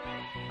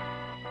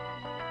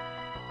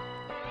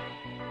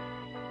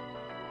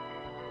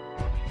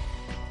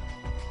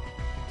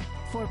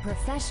For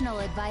professional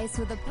advice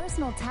with a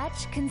personal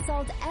touch,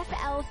 consult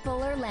F.L.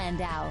 Fuller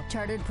Landau,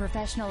 Chartered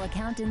Professional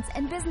Accountants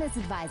and Business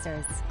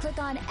Advisors. Click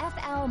on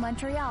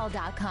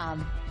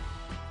flmontreal.com.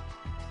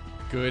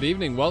 Good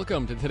evening.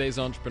 Welcome to today's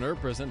Entrepreneur,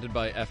 presented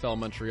by FL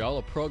Montreal,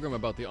 a program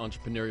about the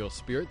entrepreneurial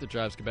spirit that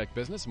drives Quebec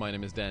business. My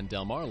name is Dan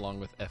Delmar, along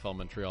with FL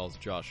Montreal's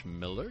Josh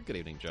Miller. Good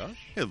evening,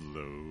 Josh.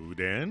 Hello,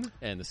 Dan.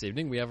 And this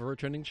evening, we have a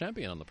returning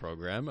champion on the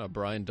program.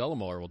 Bryan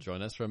Dollimore will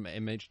join us from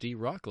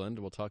MHD-Rockland.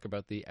 We'll talk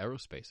about the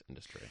aerospace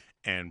industry.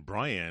 And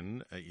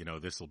Bryan,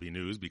 this will be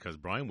news because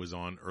Bryan was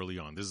on early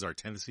on. This is our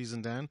 10th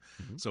season, Dan.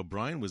 Mm-hmm. So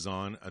Bryan was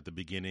on at the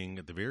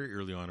very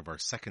early on of our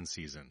second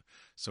season.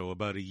 So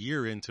about a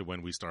year into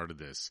when we started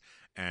this.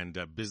 And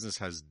business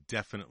has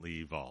definitely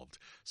evolved.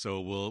 So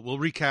we'll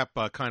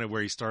recap kind of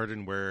where he started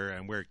and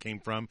where it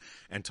came from,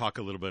 and talk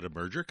a little bit of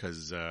merger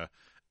because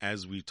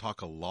as we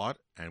talk a lot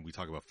and we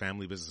talk about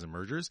family business and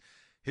mergers,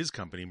 his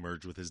company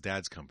merged with his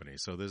dad's company.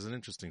 So there's an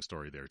interesting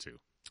story there too.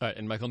 All right,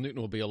 and Michael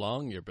Newton will be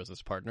along, your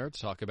business partner,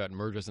 to talk about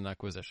mergers and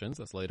acquisitions.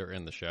 That's later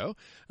in the show.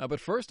 But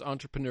first,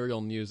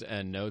 entrepreneurial news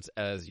and notes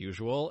as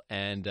usual.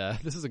 And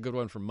this is a good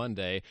one for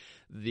Monday.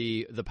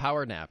 The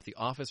power nap, the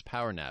office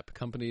power nap.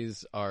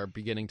 Companies are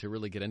beginning to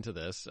really get into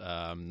this,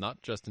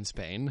 not just in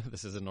Spain.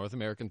 This is a North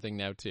American thing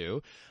now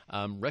too,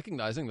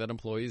 recognizing that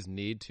employees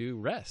need to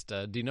rest.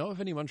 Do you know of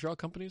any Montreal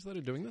companies that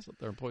are doing this? Let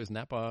their employees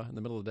nap in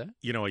the middle of the day?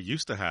 I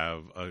used to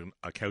have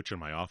a couch in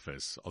my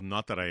office.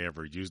 Not that I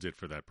ever used it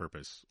for that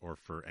purpose or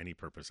for any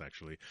purpose,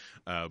 actually.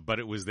 But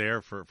it was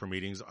there for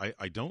meetings.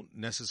 I don't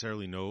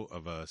necessarily know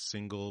of a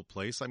single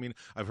place. I mean,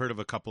 I've heard of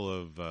a couple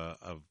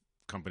of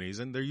companies,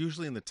 and they're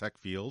usually in the tech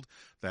field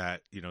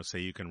that, say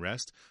you can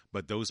rest.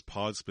 But those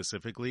pods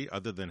specifically,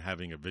 other than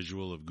having a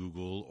visual of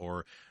Google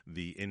or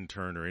the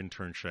intern or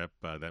internship,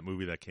 that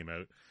movie that came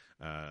out,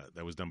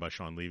 that was done by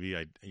Sean Levy,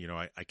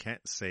 I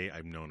can't say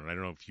I've known it. I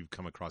don't know if you've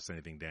come across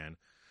anything, Dan.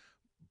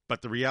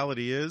 But the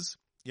reality is,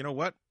 you know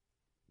what?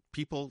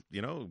 People,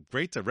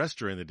 great to rest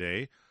during the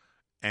day,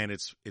 and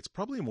it's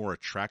probably a more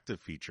attractive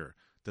feature.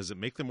 Does it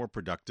make them more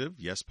productive?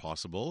 Yes,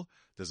 possible.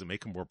 Does it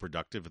make them more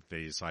productive if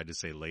they decide to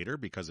say later?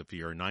 Because if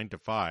you're 9 to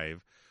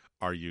 5,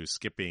 are you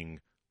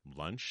skipping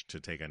lunch to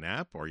take a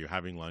nap, or are you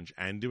having lunch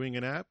and doing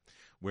a nap?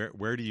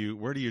 Where do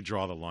you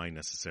draw the line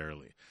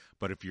necessarily?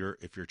 But if you're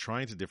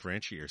trying to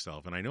differentiate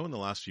yourself, and I know in the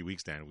last few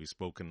weeks, Dan, we've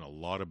spoken a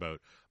lot about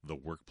the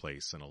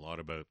workplace and a lot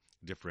about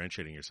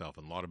differentiating yourself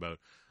and a lot about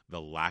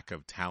the lack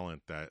of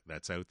talent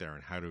that's out there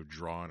and how to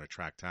draw and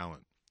attract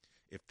talent.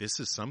 If this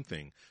is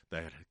something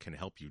that can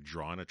help you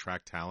draw and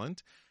attract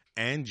talent,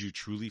 and you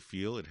truly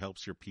feel it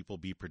helps your people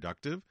be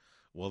productive,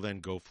 well, then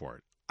go for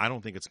it. I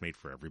don't think it's made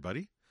for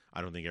everybody.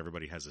 I don't think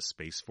everybody has a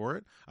space for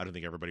it. I don't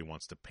think everybody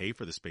wants to pay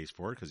for the space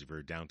for it, because if you're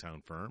a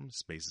downtown firm,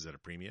 space is at a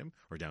premium,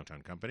 or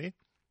downtown company.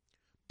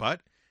 But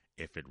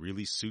if it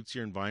really suits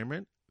your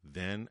environment,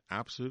 then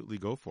absolutely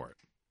go for it.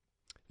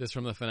 This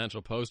from the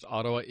Financial Post.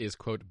 Ottawa is,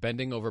 quote,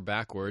 bending over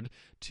backward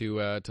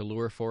to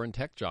lure foreign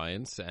tech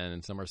giants,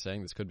 and some are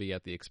saying this could be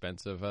at the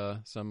expense of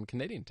some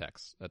Canadian tech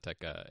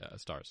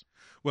stars.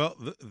 Well,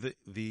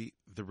 the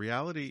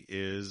reality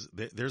is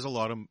there's a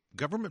lot of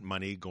government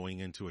money going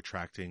into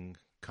attracting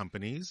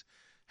companies.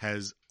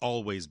 Has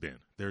always been.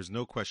 There's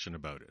no question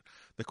about it.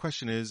 The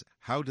question is,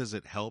 how does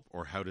it help,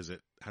 or how does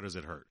it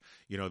hurt?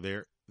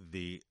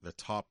 The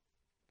top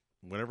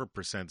whatever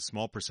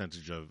small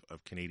percentage of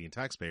Canadian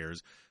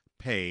taxpayers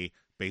pay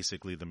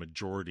basically the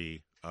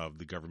majority of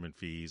the government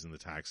fees and the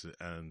taxes,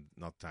 and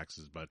not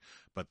taxes, but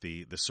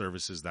the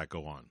services that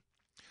go on.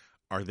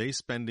 Are they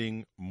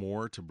spending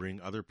more to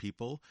bring other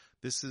people?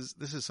 This is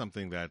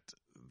something that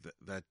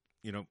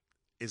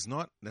is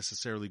not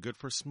necessarily good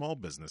for small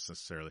business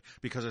necessarily,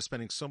 because they're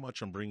spending so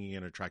much on bringing in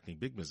and attracting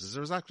big business.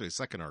 There was actually a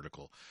second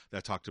article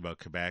that talked about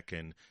Quebec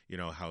and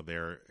how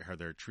they're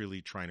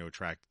truly trying to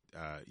attract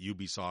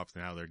Ubisoft,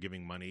 and how they're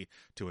giving money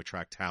to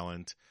attract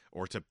talent,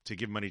 or to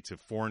give money to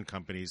foreign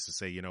companies to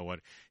say, you know what,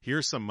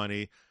 here's some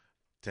money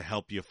to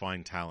help you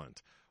find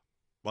talent.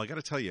 Well, I got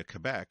to tell you,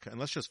 Quebec, and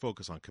let's just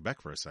focus on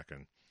Quebec for a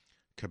second.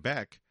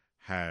 Quebec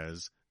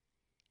has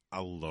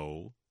a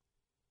low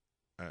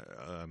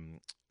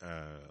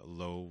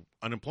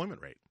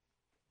unemployment rate.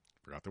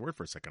 Forgot the word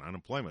for a second.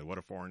 Unemployment. What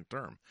a foreign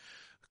term.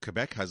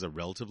 Quebec has a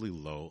relatively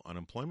low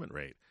unemployment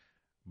rate.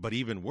 But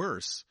even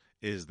worse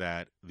is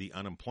that the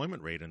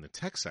unemployment rate in the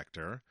tech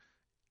sector,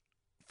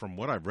 from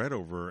what I've read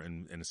over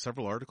in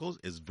several articles,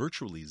 is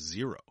virtually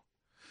zero.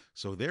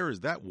 So there is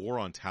that war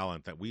on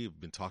talent that we've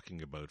been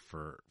talking about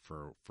for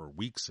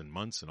weeks and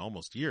months and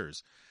almost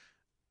years.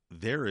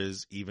 There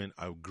is even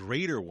a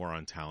greater war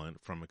on talent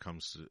from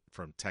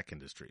tech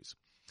industries.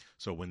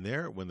 So when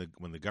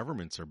the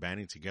governments are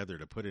banding together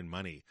to put in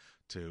money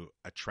to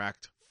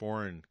attract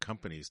foreign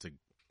companies to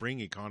bring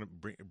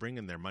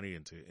in their money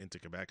into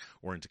Quebec,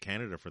 or into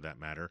Canada for that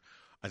matter,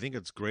 I think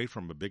it's great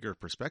from a bigger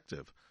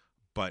perspective.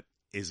 But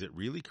is it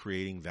really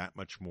creating that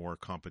much more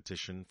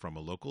competition from a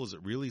local? Is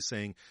it really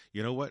saying,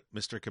 you know what,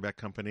 Mr. Quebec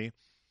company,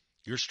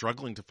 you're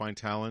struggling to find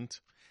talent?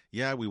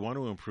 Yeah, we want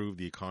to improve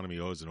the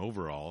economy as an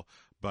overall,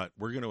 but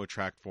we're going to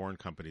attract foreign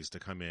companies to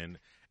come in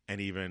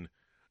and even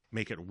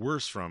make it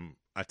worse from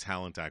a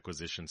talent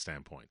acquisition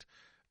standpoint.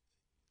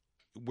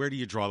 Where do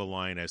you draw the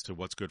line as to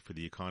what's good for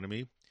the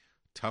economy?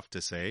 Tough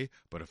to say,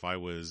 but if I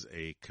was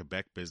a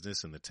Quebec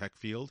business in the tech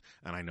field,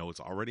 and I know it's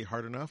already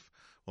hard enough,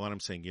 well, then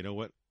I'm saying, you know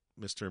what,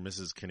 Mr. and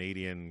Mrs.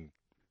 Canadian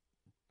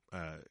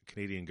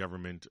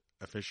government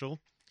official,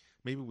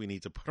 maybe we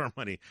need to put our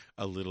money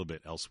a little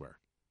bit elsewhere.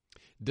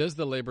 Does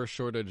the labor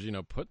shortage,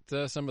 put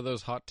some of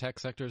those hot tech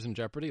sectors in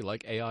jeopardy,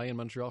 like AI in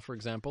Montreal, for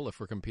example? If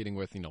we're competing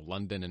with,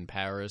 London and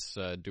Paris,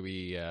 do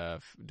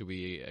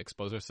we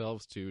expose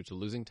ourselves to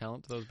losing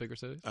talent to those bigger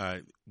cities?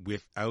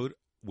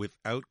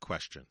 Without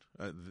question,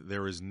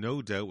 there is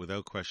no doubt,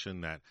 without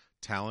question, that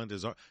talent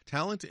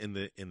in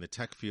the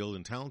tech field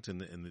and talent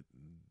in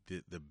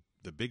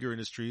the bigger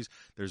industries.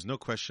 There's no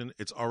question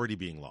it's already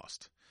being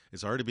lost.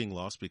 It's already being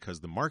lost because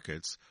the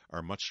markets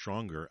are much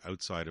stronger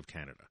outside of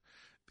Canada.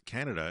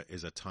 Canada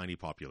is a tiny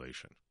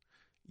population.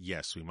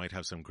 Yes, we might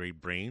have some great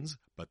brains,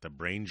 but the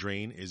brain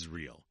drain is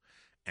real.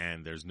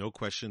 And there's no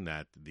question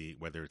that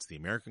whether it's the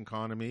American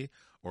economy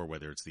or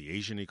whether it's the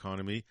Asian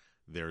economy,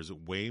 there's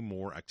way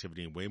more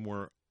activity and way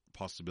more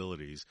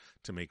possibilities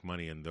to make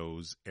money in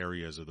those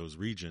areas or those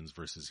regions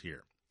versus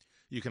here.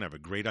 You can have a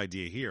great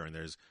idea here, and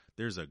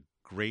there's a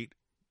great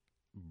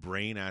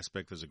brain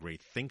aspect. There's a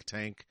great think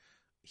tank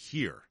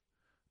here.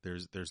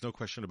 There's no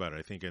question about it.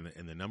 I think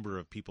in the number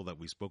of people that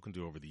we've spoken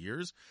to over the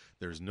years,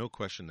 there's no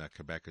question that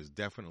Quebec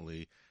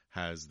definitely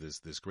has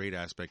this great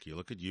aspect. You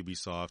look at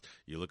Ubisoft,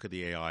 you look at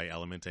the AI,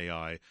 Element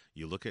AI,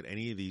 you look at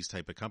any of these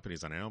type of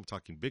companies, and I know I'm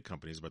talking big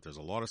companies, but there's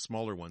a lot of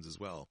smaller ones as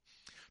well.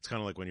 It's kind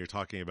of like when you're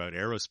talking about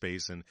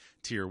aerospace and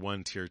tier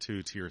 1, tier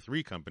 2, tier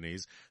 3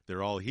 companies,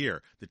 they're all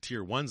here. The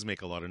tier 1s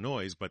make a lot of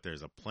noise, but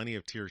there's plenty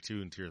of tier 2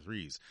 and tier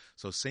 3s.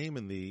 So same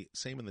in the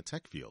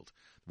tech field,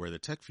 where the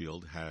tech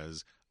field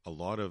has a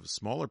lot of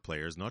smaller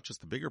players, not just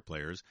the bigger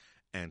players,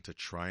 and to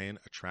try and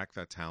attract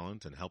that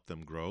talent and help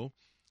them grow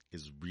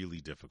is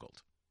really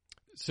difficult.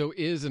 So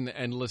is an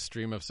endless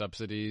stream of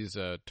subsidies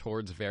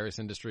towards various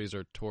industries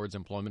or towards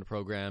employment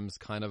programs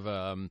kind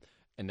of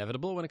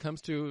inevitable when it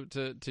comes to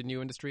new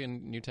industry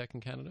and new tech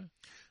in Canada?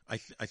 I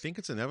think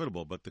it's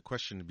inevitable, but the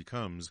question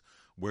becomes,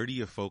 where do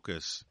you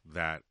focus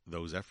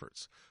those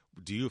efforts?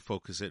 Do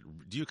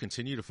you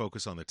continue to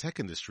focus on the tech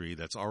industry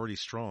that's already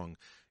strong?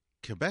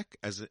 Quebec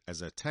as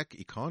a tech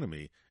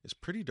economy is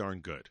pretty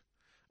darn good.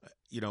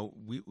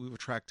 We've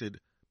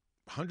attracted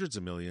hundreds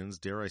of millions,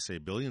 dare I say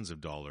billions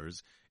of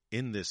dollars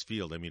in this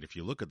field. I mean, if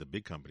you look at the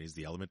big companies,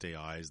 the Element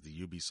AIs, the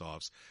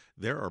Ubisofts,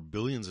 there are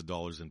billions of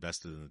dollars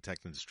invested in the tech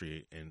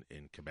industry in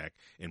Quebec,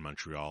 in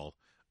Montreal,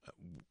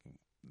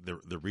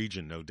 the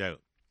region, no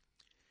doubt.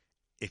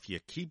 If you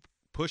keep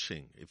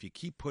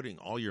putting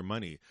all your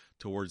money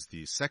towards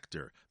the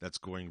sector that's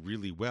going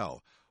really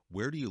well,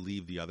 where do you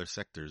leave the other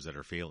sectors that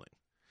are failing?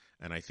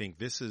 And I think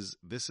this is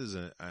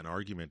an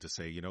argument to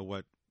say, you know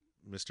what,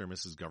 Mr. and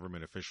Mrs.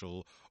 Government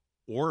official,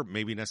 or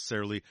maybe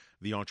necessarily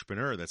the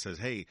entrepreneur that says,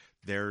 hey,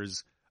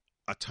 there's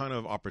a ton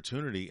of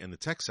opportunity in the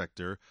tech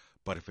sector,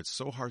 but if it's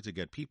so hard to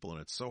get people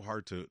and it's so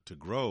hard to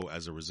grow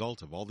as a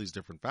result of all these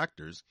different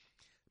factors,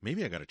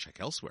 maybe I got to check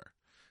elsewhere.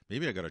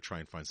 Maybe I got to try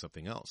and find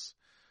something else.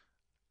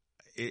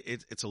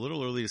 It's a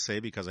little early to say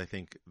because I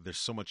think there's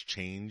so much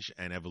change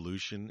and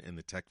evolution in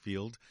the tech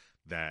field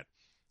that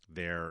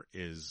there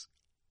is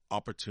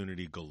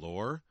opportunity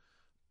galore,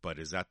 but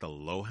is that the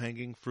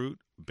low-hanging fruit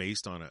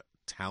based on a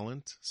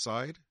talent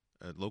side,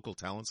 a local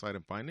talent side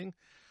of finding?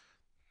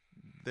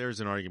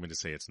 There's an argument to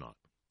say it's not.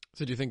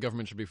 So do you think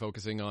government should be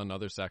focusing on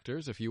other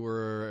sectors? If you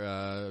were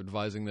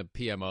advising the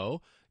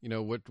PMO,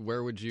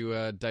 where would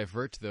you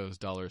divert those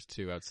dollars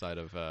to outside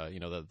of,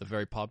 the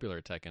very popular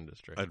tech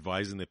industry?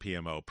 Advising the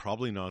PMO,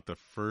 probably not the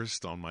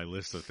first on my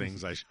list of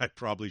things I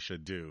probably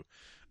should do.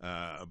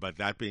 But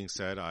that being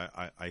said,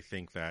 I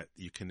think that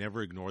you can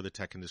never ignore the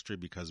tech industry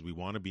because we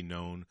want to be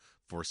known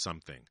for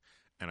something.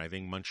 And I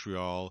think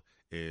Montreal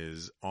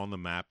is on the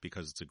map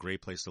because it's a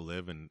great place to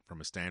live, and from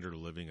a standard of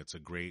living, it's a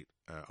great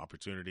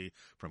opportunity.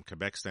 From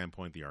Quebec's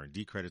standpoint, the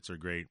R&D credits are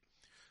great.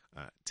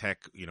 Tech,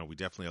 we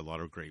definitely have a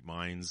lot of great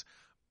minds,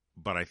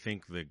 but I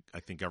think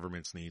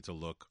governments need to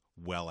look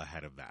well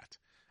ahead of that.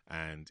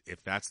 And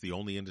if that's the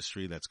only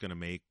industry that's going to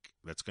make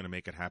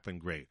it happen,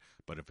 great.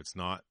 But if it's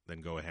not,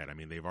 then go ahead. I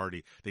mean, they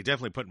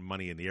definitely put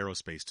money in the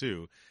aerospace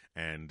too,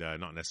 and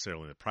not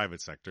necessarily in the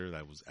private sector.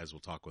 That was, as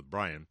we'll talk with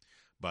Bryan.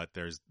 But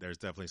there's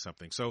definitely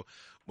something. So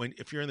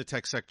if you're in the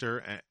tech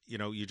sector,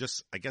 you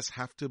just, I guess,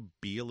 have to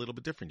be a little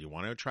bit different. You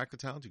want to attract the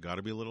talent, you got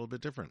to be a little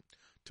bit different.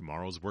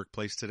 Tomorrow's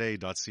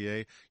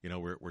workplacetoday.ca,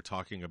 we're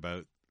talking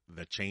about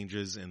the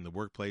changes in the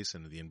workplace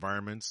and the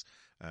environments,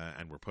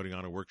 and we're putting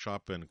on a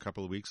workshop in a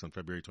couple of weeks on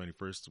February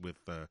 21st with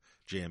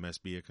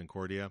JMSB at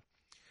Concordia.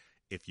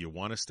 If you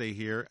want to stay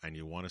here and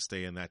you want to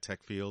stay in that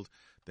tech field,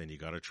 then you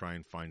got to try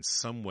and find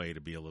some way to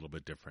be a little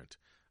bit different,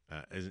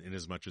 in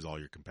as much as all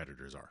your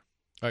competitors are.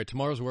 All right,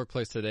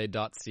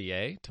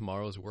 tomorrowsworkplacetoday.ca,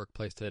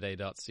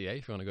 tomorrowsworkplacetoday.ca,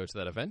 if you want to go to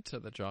that event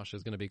that Josh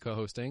is going to be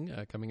co-hosting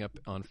coming up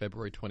on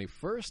February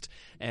 21st.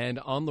 And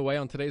on the way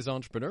on today's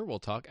Entrepreneur, we'll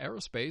talk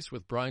aerospace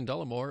with Bryan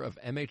Dollimore of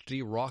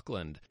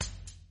MHD-Rockland.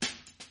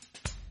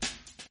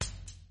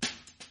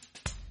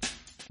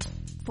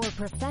 For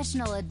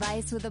professional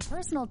advice with a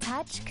personal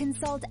touch,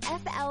 consult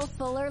FL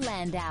Fuller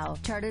Landau,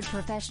 Chartered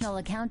Professional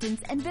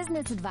Accountants and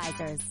Business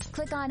Advisors.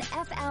 Click on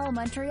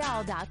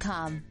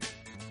flmontreal.com.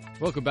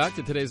 Welcome back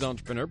to Today's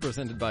Entrepreneur,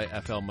 presented by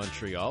FL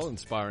Montreal,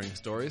 inspiring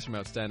stories from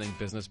outstanding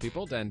business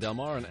people. Dan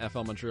Delmar and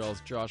FL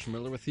Montreal's Josh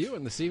Miller with you.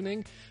 And this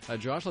evening,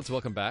 Josh, let's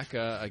welcome back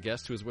a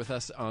guest who was with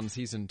us on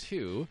Season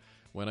 2,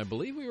 when I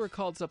believe we were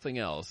called something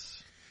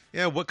else.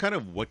 Yeah, what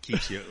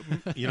keeps you,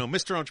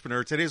 Mr.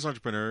 Entrepreneur, today's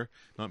entrepreneur,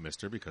 not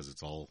Mr. because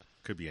it's all,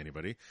 could be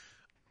anybody.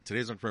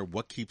 Today's entrepreneur,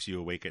 what keeps you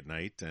awake at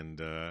night? And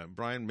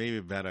Bryan, maybe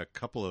have had a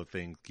couple of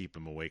things keep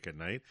him awake at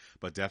night,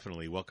 but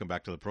definitely welcome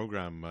back to the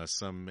program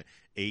some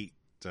 8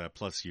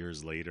 plus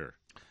years later.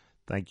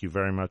 Thank you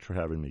very much for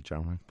having me,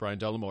 gentlemen. Bryan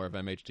Dollimore of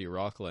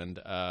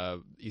MHD-Rockland.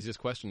 Easiest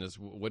question is,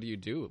 what do you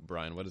do,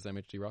 Bryan? What is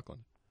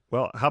MHD-Rockland?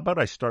 Well, how about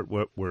I start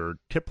what we're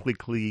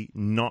typically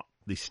not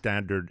the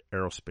standard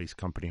aerospace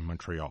company in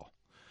Montreal.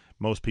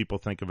 Most people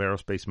think of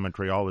aerospace in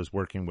Montreal as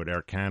working with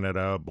Air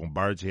Canada,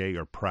 Bombardier,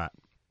 or Pratt.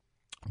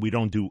 We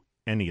don't do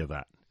any of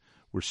that.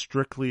 We're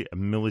strictly a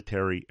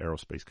military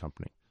aerospace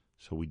company.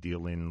 So we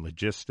deal in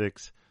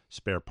logistics,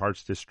 spare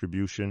parts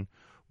distribution.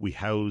 We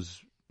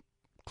house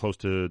close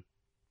to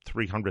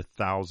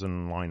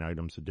 300,000 line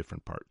items of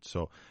different parts.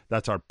 So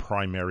that's our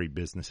primary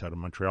business out of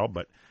Montreal.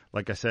 But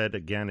like I said,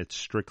 again, it's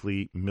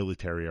strictly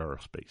military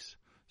aerospace.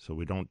 So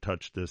we don't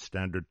touch the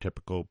standard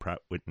typical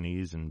Pratt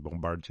Whitneys and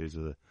Bombardiers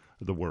of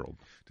the world.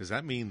 Does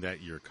that mean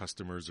that your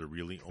customers are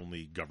really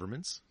only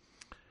governments?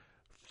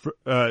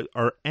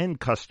 Our end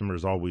customer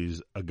is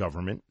always a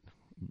government,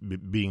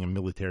 being a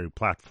military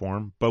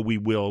platform, but we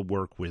will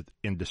work with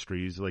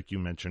industries, like you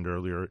mentioned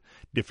earlier,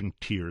 different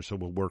tiers. So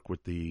we'll work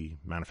with the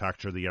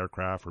manufacturer of the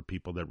aircraft or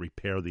people that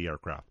repair the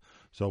aircraft.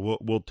 So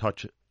we'll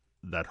touch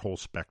that whole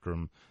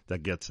spectrum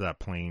that gets that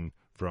plane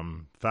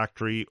from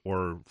factory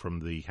or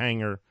from the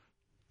hangar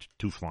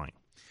to flying.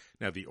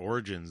 Now, the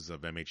origins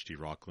of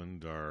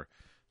MHD-Rockland are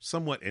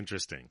somewhat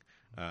interesting.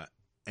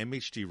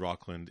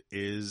 MHD-Rockland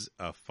is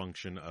a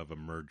function of a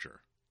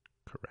merger.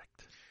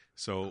 Correct.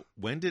 So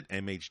when did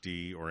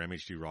MHD or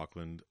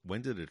MHD-Rockland,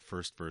 when did it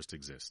first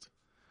exist?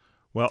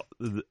 Well,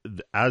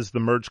 as the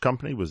merged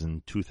company was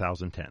in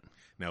 2010.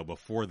 Now,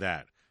 before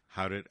that,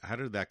 how did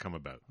that come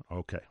about?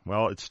 Okay.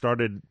 Well, it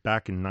started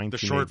back in 1980.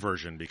 The short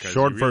version, because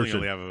short you really version.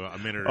 only have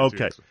a minute or two.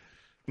 Okay.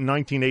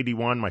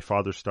 1981, my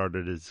father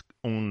started his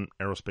own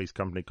aerospace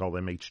company called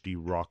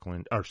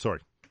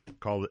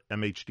called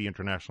MHD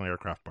International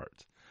Aircraft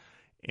Parts.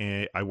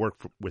 And I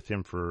worked with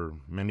him for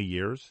many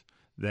years.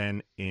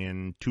 Then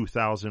in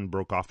 2000,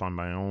 broke off on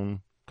my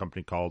own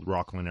company called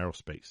Rockland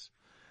Aerospace.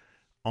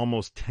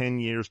 Almost 10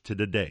 years to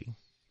the day,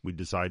 we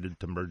decided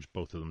to merge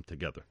both of them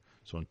together.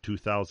 So in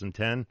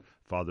 2010,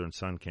 father and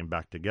son came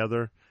back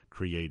together,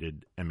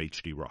 created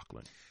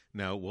MHD-Rockland.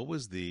 Now, what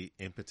was the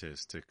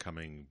impetus to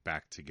coming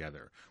back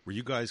together? Were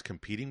you guys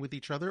competing with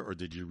each other, or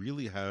did you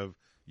really have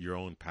your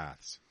own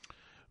paths?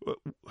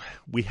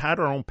 We had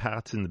our own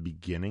paths in the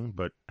beginning,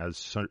 but as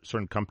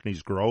certain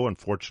companies grow,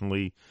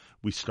 unfortunately,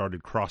 we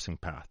started crossing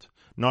paths.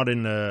 Not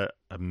in a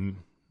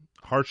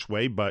harsh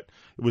way, but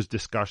it was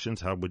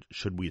discussions.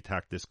 Should we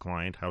attack this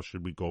client? How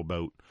should we go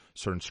about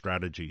certain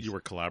strategies? You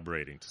were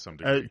collaborating to some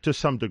degree. To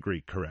some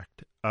degree,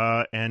 correct.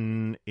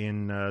 And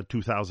in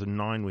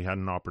 2009, we had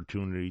an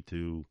opportunity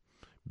to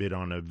bid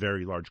on a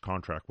very large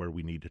contract where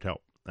we needed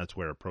help. That's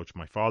where I approached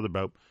my father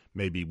about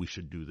maybe we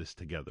should do this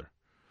together.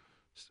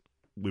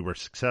 We were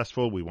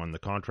successful. We won the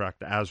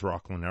contract as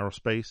Rockland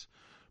Aerospace.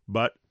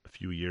 But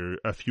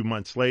a few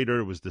months later,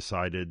 it was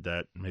decided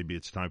that maybe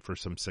it's time for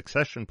some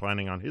succession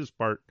planning on his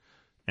part,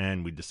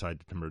 and we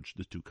decided to merge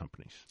the two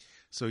companies.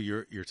 So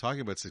you're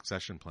talking about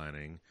succession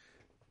planning,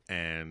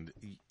 and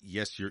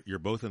yes, you're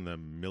both in the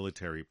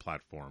military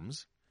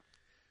platforms.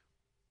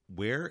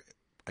 Where,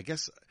 I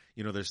guess,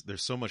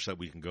 there's so much that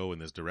we can go in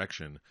this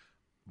direction,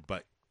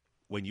 but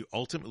when you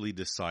ultimately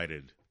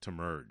decided to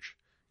merge,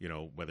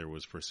 whether it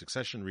was for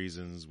succession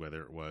reasons,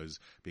 whether it was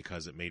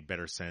because it made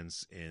better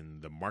sense in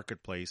the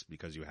marketplace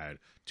because you had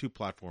two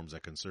platforms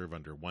that can serve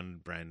under one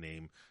brand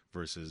name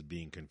versus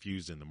being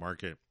confused in the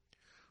market,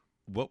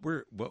 what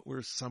were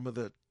some of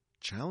the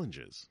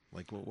challenges?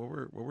 Like, what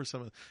were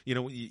some of,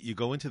 you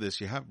go into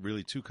this, you have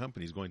really two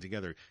companies going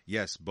together.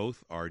 Yes,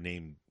 both are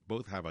named,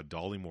 both have a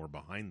Dollimore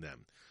behind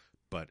them,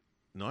 but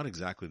not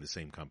exactly the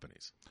same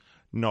companies.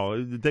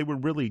 No, they were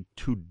really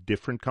two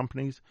different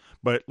companies.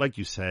 But like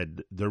you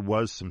said, there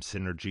was some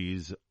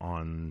synergies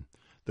on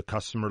the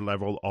customer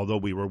level. Although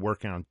we were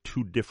working on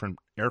two different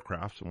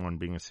aircrafts, one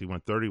being a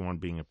C-130, one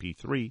being a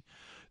P-3,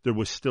 there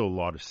was still a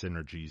lot of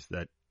synergies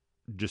that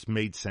just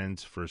made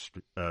sense for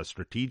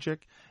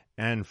strategic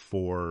and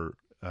for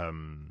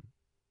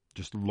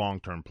just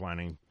long-term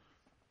planning.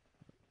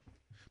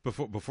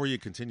 Before you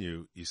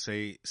continue, you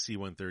say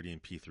C-130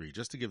 and P-3.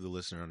 Just to give the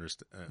listener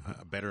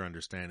a better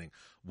understanding,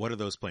 what are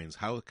those planes?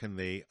 How can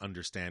they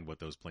understand what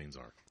those planes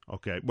are?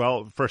 Okay.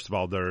 Well, first of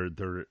all,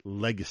 they're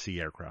legacy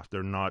aircraft.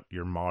 They're not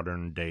your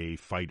modern-day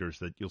fighters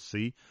that you'll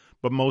see.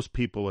 But most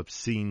people have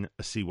seen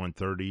a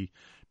C-130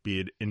 be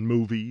it in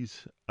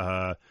movies,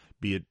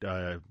 be it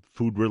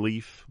food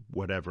relief,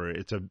 whatever.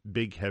 It's a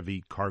big,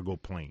 heavy cargo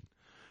plane.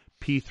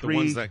 P3, the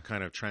ones that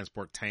kind of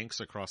transport tanks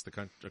across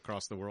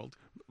the world.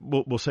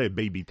 We'll say a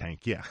baby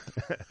tank, yeah.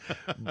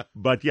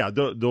 But yeah,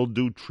 they'll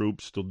do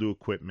troops, they'll do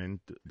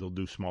equipment, they'll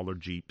do smaller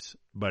jeeps.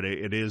 But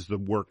it is the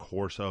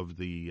workhorse of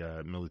the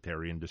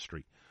military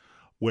industry.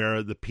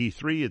 Where the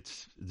P3,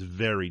 it's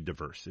very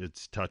diverse.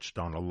 It's touched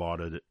on a lot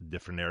of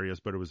different areas,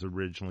 but it was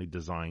originally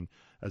designed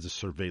as a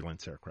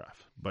surveillance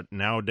aircraft. But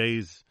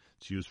nowadays,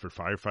 it's used for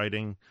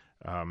firefighting.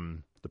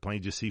 The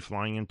planes you see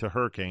flying into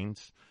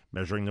hurricanes,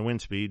 measuring the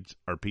wind speeds,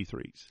 are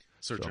P3s.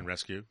 Search and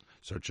rescue.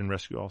 Search and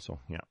rescue also,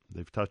 yeah.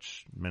 They've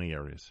touched many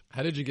areas.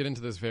 How did you get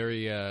into this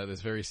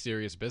very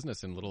serious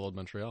business in little old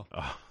Montreal?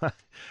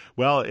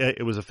 Well,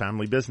 it was a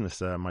family business.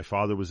 My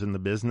father was in the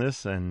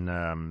business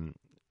and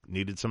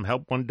needed some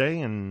help one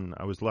day, and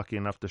I was lucky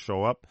enough to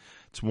show up.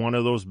 It's one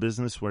of those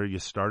business where you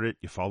start it,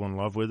 you fall in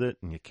love with it,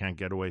 and you can't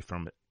get away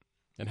from it.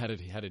 And how did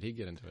he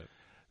get into it?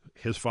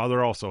 His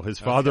father also. His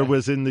father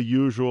was in the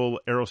usual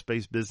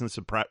aerospace business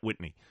of Pratt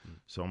Whitney.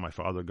 So my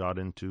father got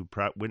into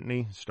Pratt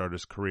Whitney, started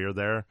his career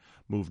there,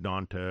 moved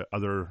on to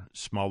other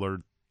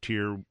smaller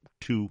tier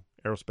 2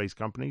 aerospace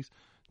companies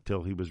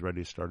until he was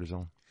ready to start his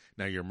own.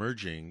 Now you're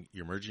merging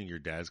your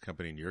dad's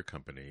company and your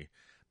company.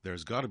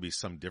 There's got to be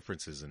some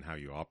differences in how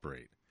you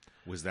operate.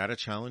 Was that a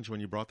challenge when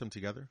you brought them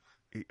together?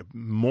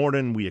 More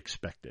than we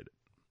expected.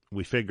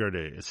 We figured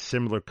as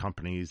similar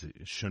companies,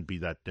 it shouldn't be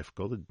that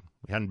difficult.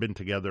 We hadn't been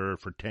together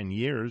for 10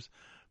 years,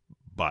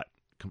 but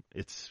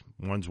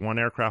one's one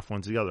aircraft,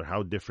 one's the other.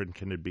 How different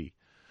can it be?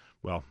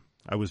 Well,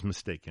 I was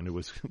mistaken. It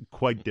was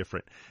quite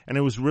different. And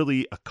it was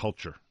really a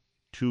culture,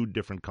 2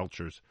 different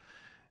cultures.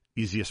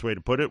 Easiest way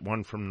to put it,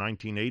 one from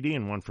 1980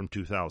 and one from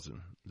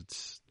 2000.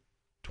 It's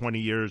 20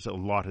 years. A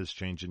lot has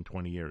changed in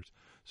 20 years.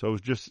 So it was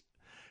just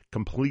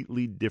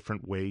completely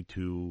different way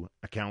to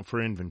account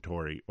for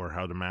inventory or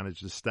how to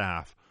manage the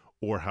staff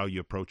or how you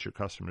approach your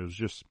customers. It was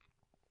just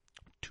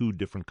 2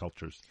 different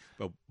cultures.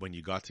 But when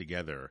you got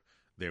together,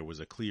 there was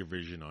a clear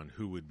vision on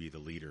who would be the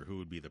leader, who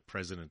would be the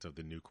president of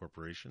the new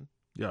corporation?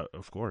 Yeah,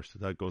 of course.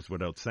 That goes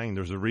without saying.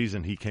 There's a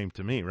reason he came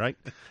to me, right?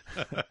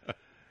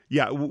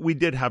 Yeah, we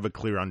did have a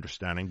clear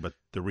understanding, but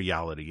the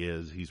reality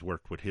is he's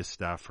worked with his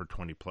staff for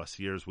 20 plus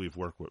years. We've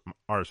worked with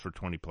ours for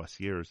 20 plus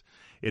years.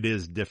 It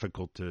is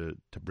difficult to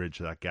bridge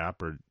that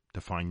gap or to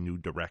find new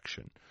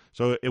direction.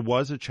 So it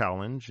was a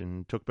challenge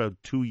and took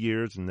about 2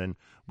 years, and then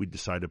we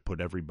decided to put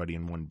everybody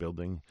in one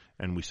building,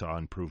 and we saw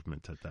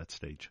improvement at that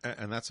stage.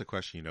 And that's a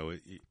question,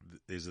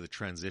 is the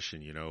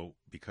transition,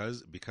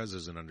 because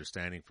there's an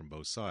understanding from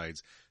both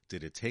sides,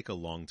 did it take a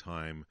long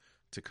time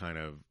to kind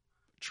of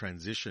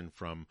transition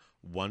from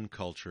one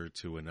culture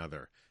to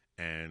another?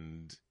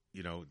 And,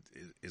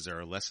 is there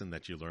a lesson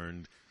that you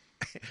learned,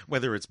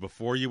 whether it's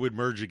before you would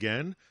merge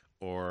again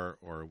or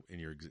in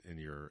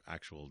your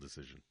actual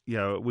decision?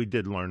 Yeah, we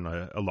did learn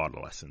a lot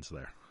of lessons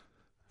there,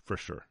 for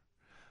sure.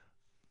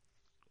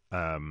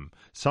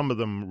 Some of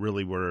them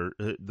really were,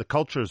 the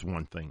culture is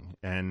one thing.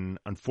 And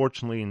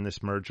unfortunately, in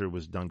this merger, it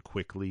was done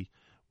quickly.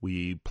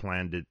 We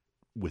planned it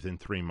within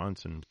 3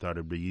 months and thought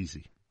it'd be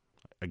easy.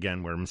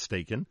 Again, we're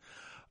mistaken.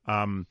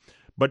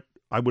 But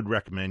I would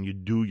recommend you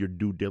do your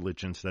due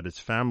diligence, that it's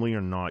family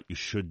or not. You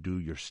should do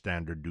your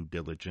standard due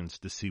diligence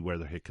to see where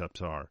the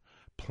hiccups are.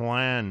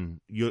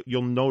 Plan.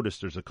 You'll notice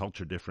there's a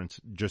culture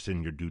difference just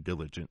in your due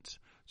diligence.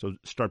 So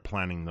start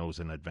planning those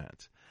in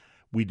advance.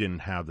 We didn't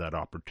have that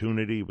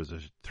opportunity. It was a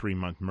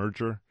 3-month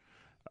merger.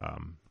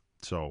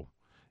 So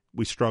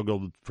we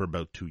struggled for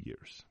about 2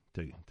 years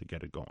to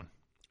get it going.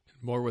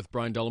 More with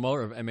Bryan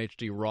Dollimore of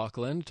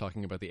MHD-Rockland,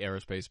 talking about the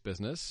aerospace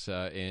business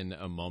in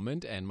a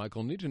moment, and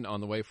Michael Nugent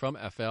on the way from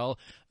FL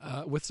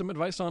with some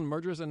advice on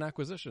mergers and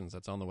acquisitions.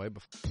 That's on the way.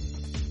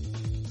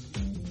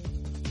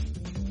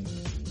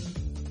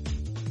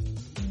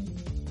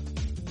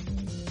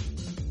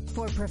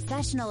 For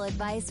professional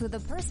advice with a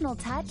personal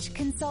touch,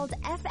 consult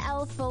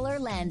FL Fuller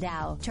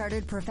Landau,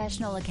 Chartered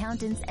Professional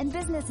Accountants and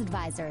Business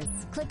Advisors.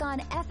 Click on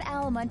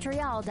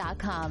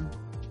flmontreal.com.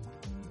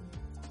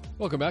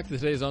 Welcome back to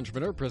Today's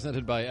Entrepreneur,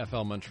 presented by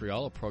FL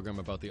Montreal, a program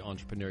about the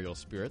entrepreneurial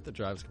spirit that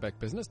drives Quebec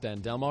business.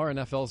 Dan Delmar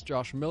and FL's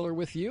Josh Miller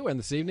with you. And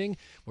this evening,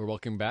 we're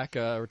welcoming back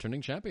a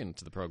returning champion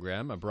to the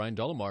program. Bryan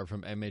Dollimore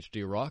from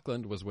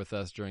MHD-Rockland was with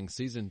us during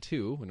Season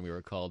 2 when we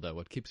were called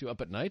What Keeps You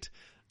Up at Night.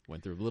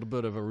 Went through a little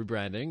bit of a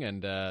rebranding,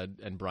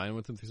 and Bryan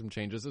went through some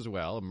changes as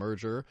well, a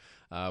merger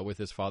with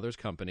his father's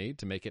company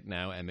to make it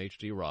now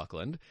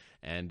MHD-Rockland.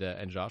 And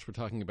Josh, we're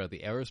talking about the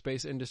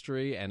aerospace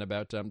industry and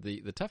about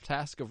the tough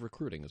task of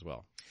recruiting as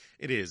well.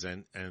 It is,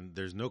 and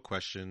there's no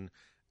question,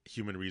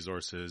 human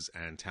resources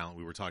and talent.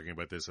 We were talking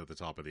about this at the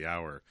top of the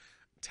hour,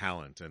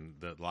 talent and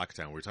the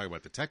lockdown. We were talking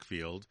about the tech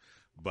field,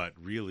 but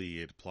really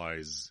it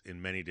applies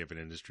in many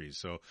different industries.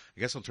 So I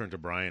guess I'll turn to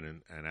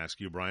Bryan and ask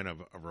you, Bryan,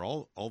 over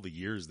all the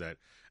years that,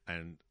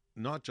 and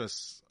not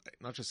just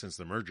since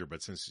the merger,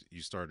 but since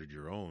you started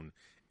your own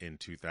in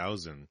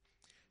 2000,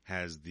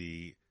 has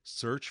the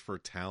search for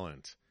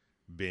talent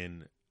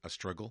been a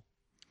struggle?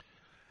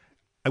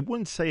 I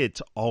wouldn't say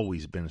it's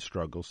always been a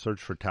struggle.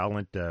 Search for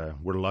talent.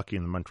 We're lucky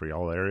in the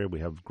Montreal area. We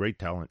have great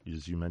talent,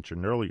 as you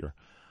mentioned earlier.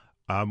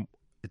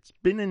 It's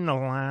been in the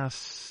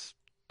last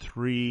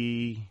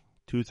 3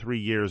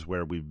 years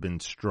where we've been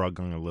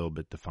struggling a little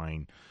bit to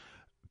find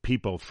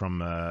people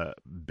from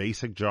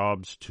basic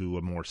jobs to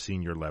a more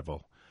senior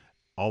level.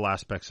 All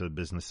aspects of the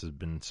business have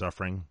been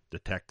suffering. The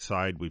tech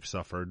side, we've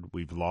suffered.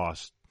 We've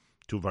lost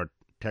 2 of our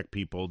tech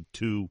people,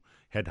 2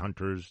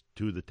 headhunters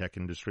to the tech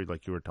industry,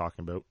 like you were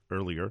talking about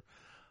earlier.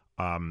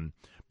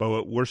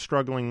 But we're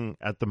struggling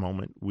at the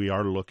moment. We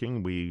are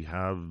looking. We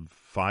have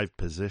 5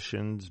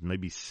 positions,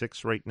 maybe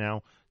 6 right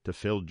now to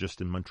fill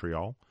just in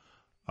Montreal.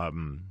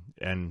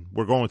 And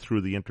we're going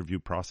through the interview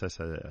process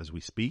as we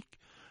speak.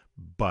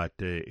 But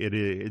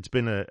it's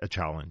been a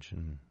challenge,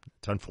 and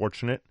it's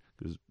unfortunate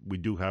because we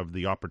do have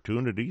the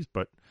opportunities,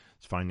 but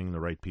it's finding the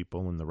right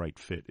people and the right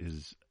fit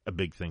is a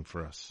big thing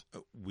for us.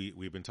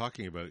 We've been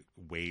talking about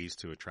ways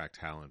to attract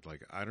talent.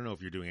 Like, I don't know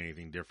if you're doing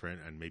anything different,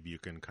 and maybe you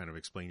can kind of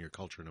explain your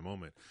culture in a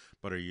moment,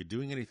 but are you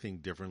doing anything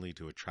differently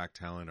to attract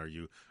talent? Are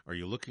you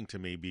looking to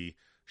maybe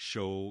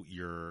show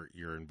your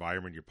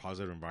environment, your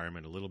positive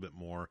environment, a little bit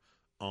more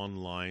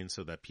online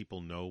so that people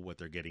know what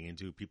they're getting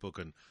into?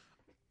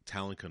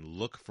 Talent can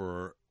look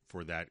for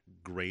that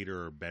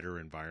greater or better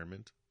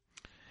environment?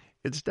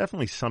 It's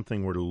definitely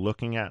something we're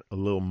looking at a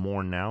little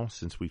more now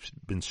since we've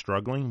been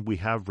struggling. We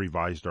have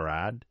revised our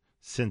ad.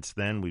 Since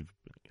then, we've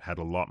had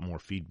a lot more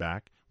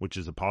feedback, which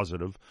is a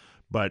positive.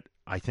 But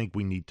I think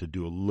we need to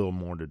do a little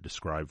more to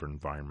describe our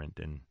environment.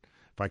 And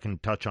if I can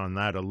touch on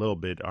that a little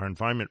bit, our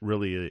environment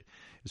really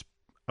is,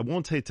 I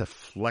won't say it's a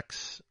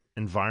flex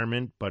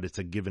environment, but it's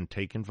a give and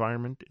take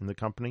environment in the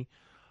company.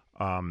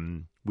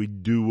 We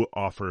do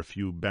offer a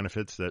few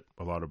benefits that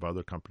a lot of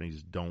other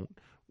companies don't.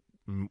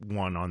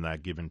 One on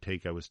that give and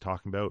take I was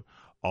talking about.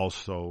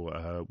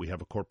 Also, we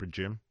have a corporate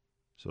gym.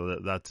 So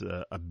that's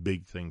a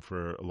big thing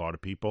for a lot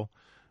of people.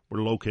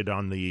 We're located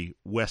on the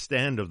west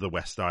end of the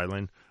West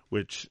Island,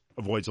 which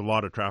avoids a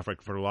lot of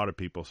traffic for a lot of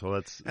people. So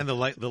that's the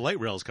light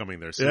rail's coming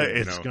there soon. Yeah,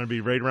 it's going to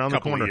be right around the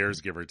corner. Couple of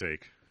years, give or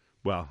take.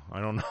 Well, I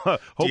don't know.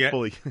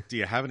 Hopefully. Do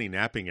you have any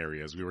napping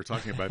areas? We were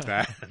talking about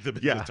that at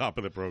the top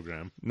of the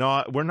program.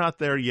 No, we're not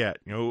there yet.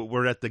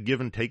 We're at the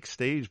give and take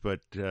stage,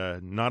 but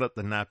not at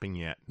the napping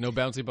yet. No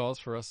bouncy balls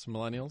for us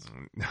millennials?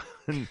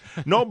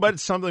 No, but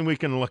it's something we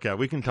can look at.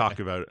 We can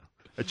talk about it.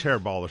 A chair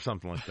ball or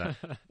something like that.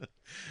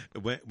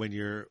 When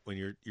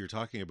you're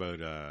talking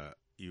about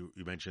you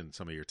mentioned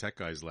some of your tech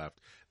guys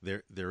left.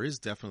 There is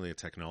definitely a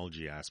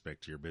technology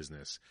aspect to your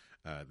business.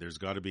 There's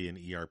got to be an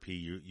ERP.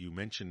 You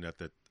mentioned at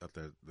the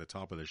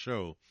top of the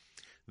show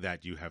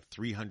that you have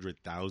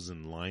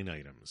 300,000 line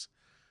items.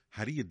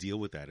 How do you deal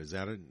with that? Is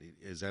that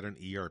an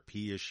ERP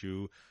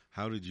issue?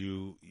 How did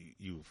you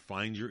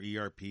find your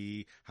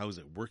ERP? How is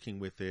it working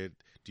with it?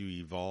 Do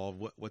you evolve?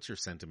 What's your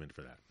sentiment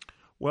for that?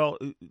 Well,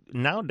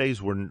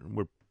 nowadays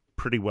we're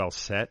pretty well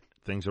set.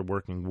 Things are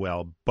working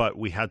well, but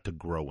we had to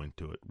grow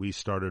into it. We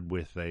started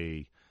with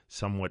a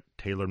somewhat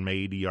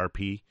tailor-made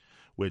ERP,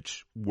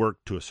 which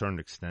worked to a certain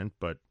extent,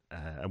 but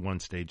at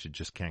one stage it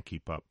just can't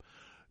keep up.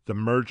 The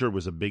merger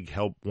was a big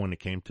help when it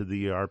came to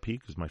the ERP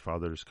because my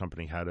father's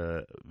company had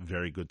a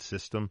very good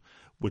system,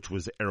 which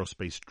was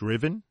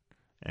aerospace-driven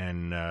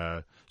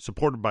and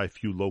supported by a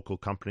few local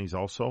companies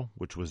also,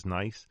 which was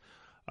nice.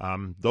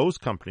 Those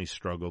companies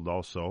struggled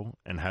also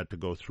and had to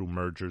go through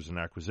mergers and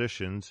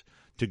acquisitions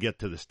to get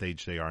to the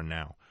stage they are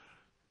now.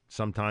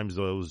 Sometimes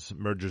those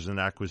mergers and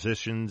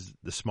acquisitions,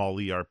 the small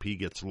ERP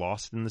gets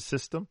lost in the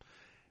system.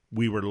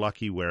 We were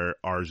lucky where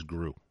ours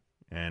grew,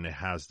 and it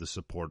has the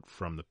support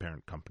from the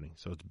parent company.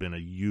 So it's been a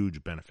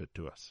huge benefit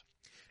to us.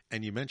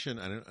 And you mentioned,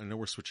 I know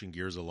we're switching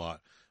gears a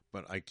lot,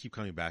 but I keep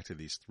coming back to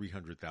these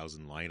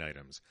 300,000 line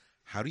items.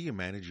 How do you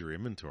manage your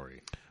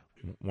inventory?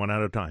 One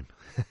at a time.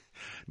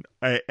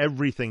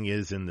 Everything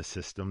is in the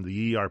system.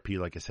 The ERP,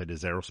 like I said,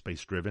 is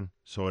aerospace driven,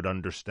 so it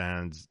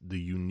understands the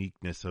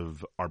uniqueness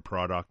of our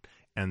product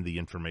and the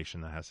information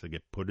that has to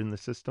get put in the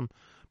system.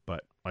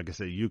 But like I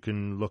said, you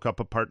can look up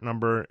a part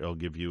number. It'll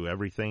give you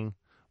everything.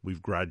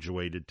 We've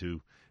graduated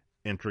to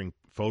entering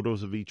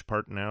photos of each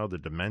part now, the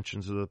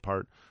dimensions of the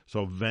part.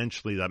 So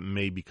eventually that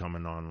may become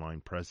an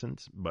online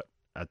presence, but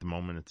at the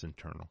moment it's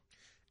internal.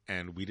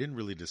 And we didn't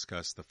really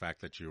discuss the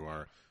fact that you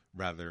are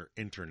rather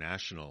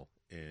international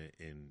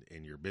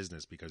in your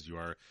business because you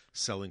are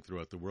selling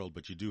throughout the world,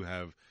 but you do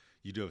have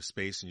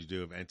space and you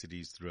do have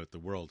entities throughout the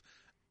world.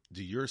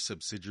 Do your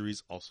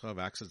subsidiaries also have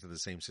access to the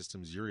same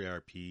systems? Your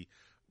ERP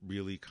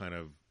really kind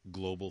of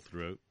global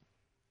throughout?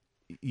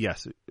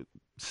 Yes.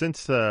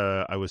 Since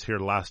I was here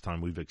last time,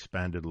 we've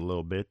expanded a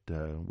little bit.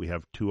 We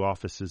have 2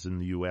 offices in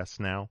the U.S.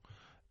 now,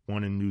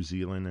 one in New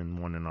Zealand and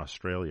one in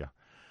Australia.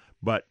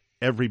 But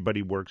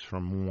everybody works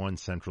from one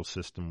central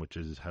system, which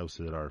is housed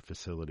at our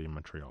facility in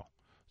Montreal.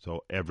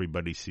 So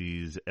everybody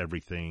sees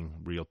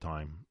everything real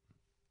time.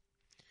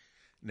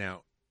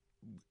 Now,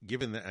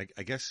 given that,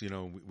 I guess,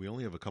 we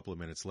only have a couple of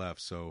minutes left.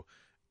 So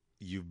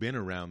you've been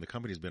around, the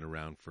company's been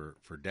around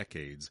for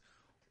decades.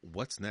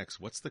 What's next?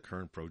 What's the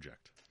current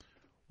project?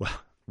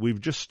 Well,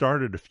 we've just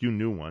started a few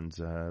new ones.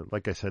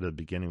 Like I said at the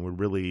beginning, we're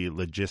really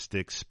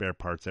logistics, spare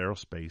parts,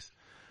 aerospace.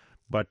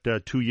 But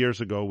 2 years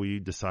ago, we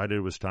decided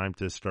it was time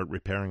to start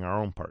repairing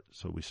our own parts.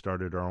 So we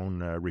started our own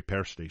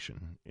repair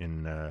station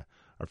in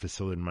our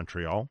facility in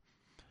Montreal.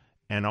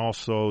 And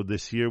also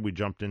this year, we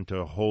jumped into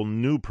a whole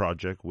new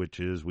project, which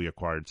is we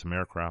acquired some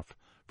aircraft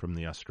from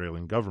the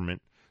Australian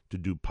government to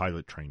do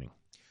pilot training.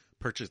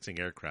 Purchasing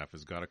aircraft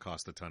has got to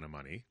cost a ton of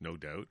money, no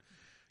doubt.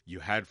 You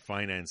had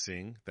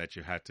financing that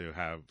you had to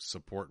have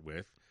support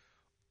with.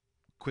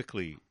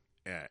 Quickly,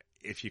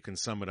 if you can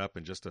sum it up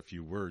in just a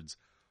few words,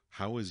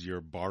 how was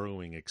your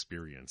borrowing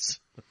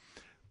experience?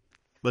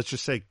 Let's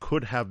just say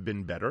could have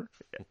been better.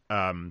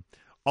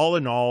 All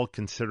in all,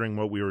 considering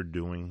what we were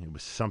doing, it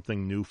was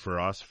something new for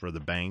us, for the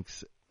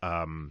banks.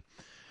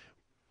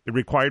 It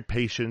required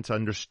patience,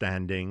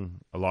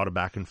 understanding, a lot of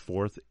back and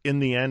forth. In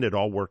the end, it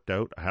all worked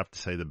out. I have to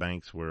say the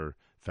banks were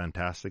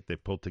fantastic. They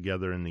pulled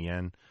together in the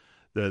end.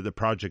 The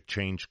project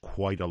changed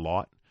quite a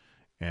lot,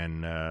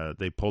 and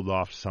they pulled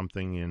off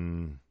something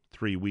in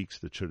 3 weeks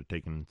that should have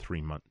taken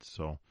 3 months.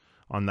 So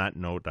on that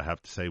note, I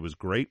have to say it was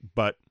great,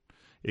 but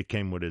it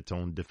came with its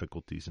own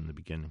difficulties in the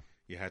beginning.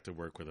 You had to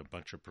work with a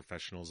bunch of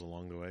professionals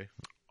along the way?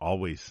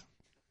 Always.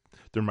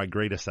 They're my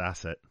greatest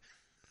asset.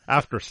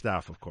 After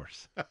staff, of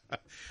course.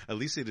 At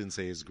least he didn't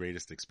say his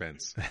greatest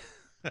expense.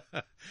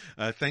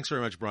 Thanks very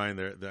much,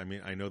 Bryan. I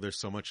mean, I know there's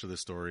so much to the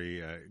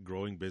story.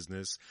 Growing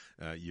business.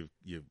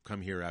 You've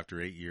come here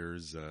after 8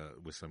 years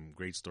with some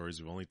great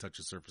stories. We've only touched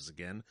the surface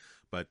again,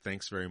 but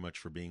thanks very much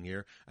for being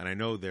here. And I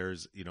know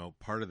there's,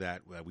 part of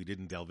that we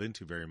didn't delve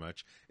into very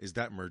much is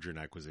that merger and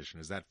acquisition,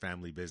 is that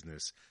family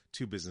business,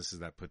 two businesses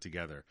that put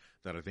together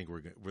that I think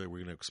we're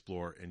going to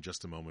explore in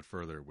just a moment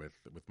further with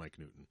Mike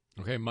Newton.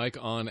 Okay, Mike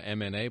on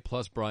M&A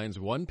plus Bryan's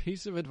one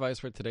piece of advice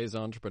for today's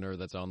entrepreneur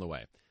that's on the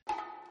way.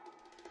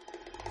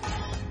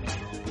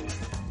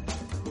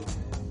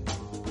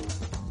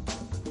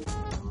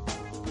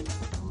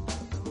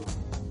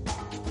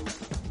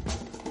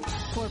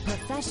 For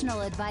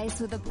professional advice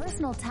with a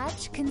personal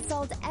touch,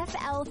 consult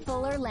FL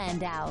Fuller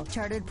Landau,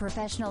 Chartered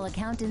Professional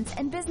Accountants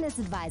and Business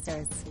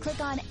Advisors. Click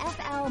on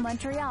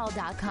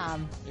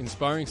flmontreal.com.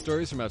 Inspiring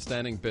stories from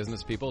outstanding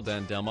business people.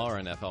 Dan Delmar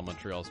and FL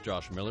Montreal's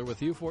Josh Miller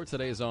with you for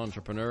today's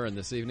entrepreneur. And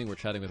this evening we're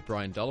chatting with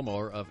Bryan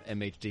Dollimore of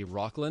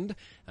MHD-Rockland.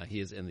 He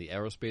is in the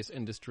aerospace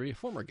industry,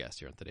 former guest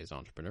here on today's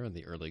entrepreneur in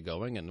the early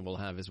going, and we'll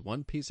have his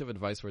one piece of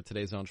advice for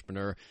today's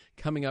entrepreneur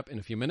coming up in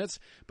a few minutes.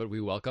 But we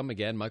welcome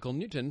again Michael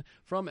Newton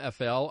from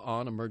FL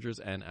on mergers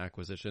and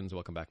acquisitions.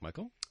 Welcome back,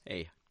 Michael.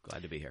 Hey,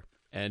 glad to be here.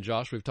 And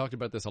Josh, we've talked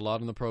about this a lot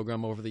on the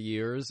program over the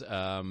years.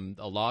 A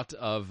lot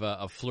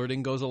of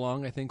flirting goes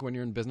along, I think, when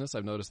you're in business.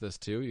 I've noticed this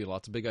too. You have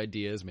lots of big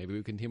ideas. Maybe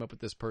we can team up with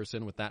this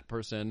person, with that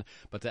person.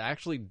 But to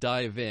actually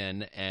dive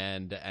in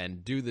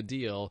and do the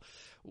deal,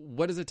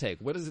 what does it take?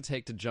 What does it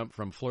take to jump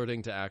from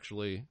flirting to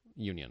actually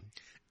union?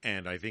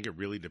 And I think it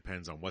really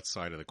depends on what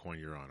side of the coin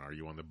you're on. Are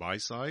you on the buy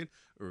side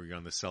or are you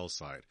on the sell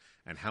side?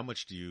 And how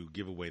much do you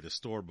give away the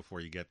store before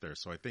you get there?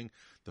 So I think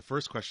the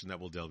first question that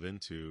we'll delve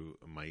into,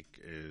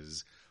 Mike,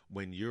 is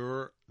when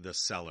you're the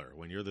seller,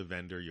 when you're the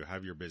vendor, you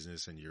have your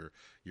business and you're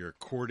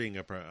courting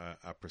a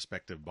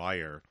prospective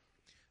buyer,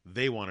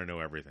 they want to know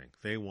everything.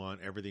 They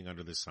want everything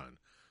under the sun.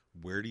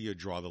 Where do you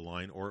draw the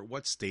line, or at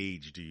what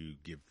stage do you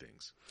give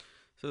things?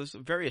 So there's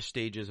various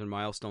stages and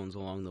milestones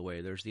along the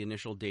way. There's the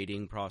initial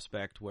dating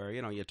prospect where,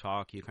 you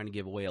talk, you kind of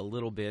give away a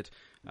little bit.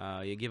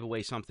 You give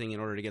away something in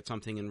order to get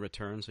something in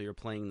return. So you're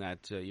playing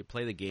that, you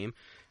play the game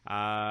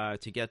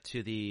to get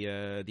to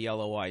the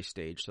LOI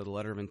stage. So the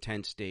letter of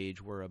intent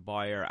stage where a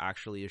buyer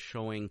actually is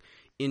showing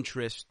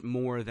interest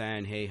more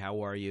than, hey,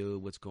 how are you?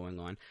 What's going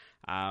on?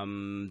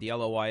 The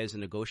LOI is a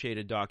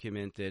negotiated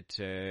document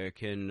that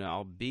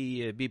can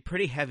be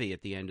pretty heavy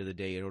at the end of the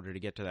day in order to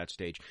get to that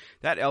stage.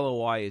 That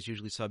LOI is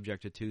usually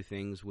subject to two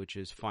things, which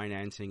is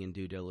financing and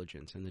due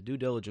diligence. And the due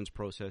diligence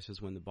process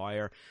is when the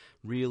buyer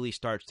really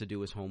starts to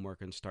do his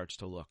homework and starts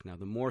to look. Now,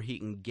 the more he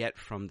can get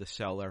from the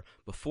seller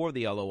before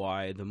the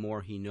LOI, the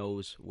more he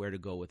knows where to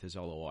go with his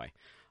LOI.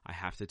 I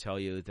have to tell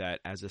you that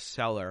as a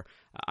seller,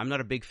 I'm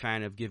not a big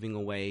fan of giving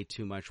away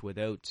too much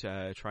without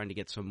trying to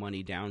get some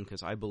money down,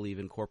 because I believe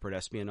in corporate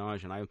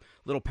espionage and I'm a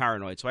little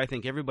paranoid. So I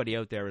think everybody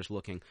out there is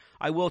looking.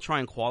 I will try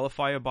and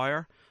qualify a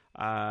buyer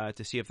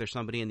to see if there's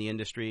somebody in the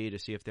industry, to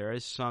see if there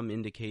is some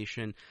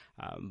indication.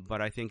 But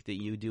I think that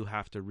you do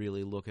have to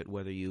really look at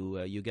whether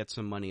you get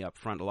some money up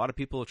front. A lot of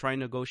people will try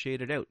and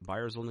negotiate it out.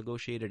 Buyers will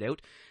negotiate it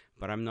out.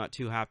 But I'm not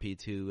too happy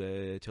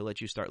to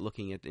let you start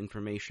looking at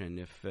information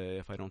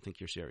if I don't think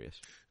you're serious.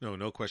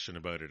 No question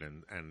about it.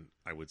 And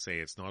I would say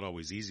it's not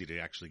always easy to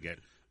actually get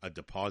a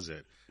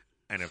deposit.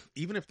 And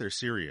even if they're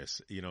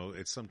serious,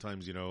 it's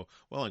sometimes, well,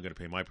 I'm going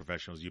to pay my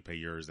professionals, you pay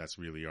yours. That's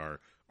really our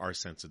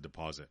sense of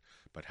deposit.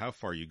 But how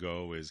far you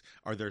go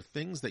are there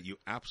things that you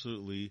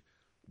absolutely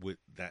would,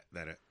 that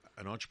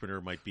an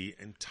entrepreneur might be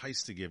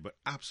enticed to give, but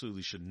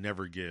absolutely should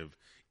never give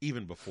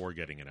even before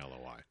getting an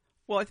LOI?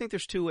 Well, I think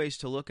there's two ways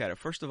to look at it.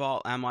 First of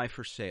all, am I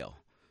for sale?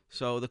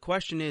 So the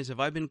question is,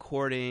 if I've been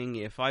courting,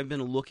 if I've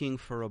been looking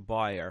for a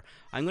buyer,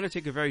 I'm going to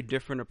take a very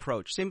different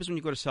approach. Same as when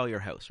you go to sell your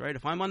house, right?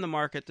 If I'm on the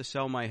market to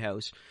sell my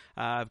house,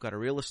 I've got a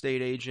real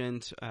estate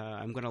agent,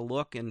 I'm going to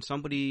look, and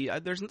somebody,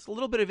 there's a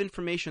little bit of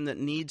information that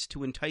needs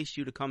to entice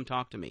you to come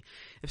talk to me.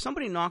 If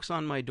somebody knocks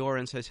on my door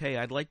and says, hey,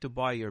 I'd like to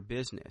buy your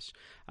business,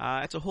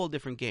 it's a whole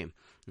different game.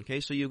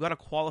 Okay, so you've got to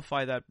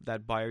qualify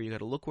that buyer. You've got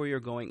to look where you're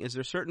going. Is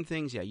there certain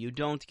things? Yeah, you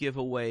don't give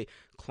away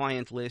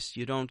client lists.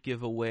 You don't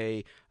give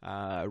away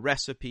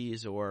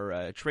recipes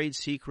or trade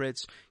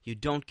secrets. You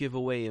don't give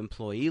away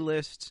employee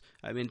lists.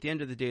 I mean, at the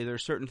end of the day, there are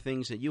certain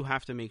things that you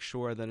have to make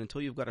sure that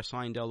until you've got a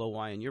signed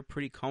LOI and you're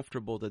pretty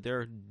comfortable that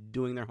they're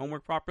doing their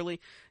homework properly,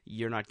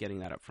 you're not getting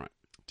that up front.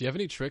 Do you have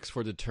any tricks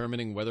for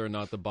determining whether or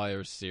not the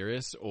buyer is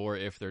serious or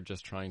if they're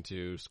just trying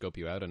to scope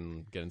you out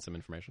and get in some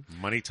information?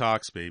 Money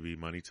talks, baby.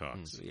 Money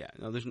talks. Yeah,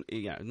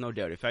 no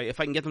doubt. If I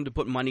can get them to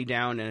put money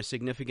down in a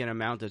significant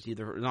amount that's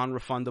either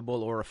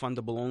non-refundable or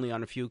refundable only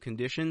on a few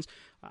conditions,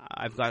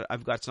 I've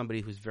got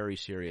somebody who's very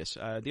serious.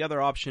 The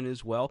other option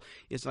as well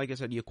is, like I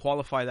said, you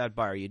qualify that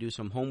buyer. You do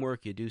some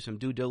homework. You do some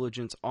due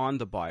diligence on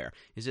the buyer.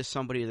 Is this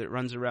somebody that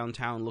runs around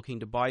town looking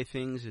to buy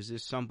things? Is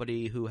this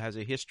somebody who has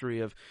a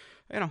history of,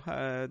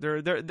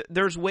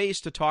 there's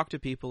ways to talk to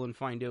people and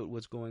find out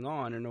what's going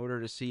on in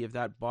order to see if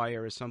that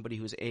buyer is somebody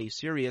who's A,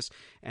 serious,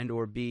 and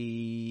or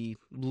B,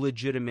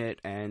 legitimate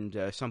and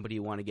somebody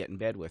you want to get in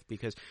bed with,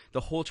 because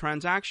the whole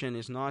transaction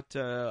is not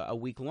a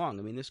week long.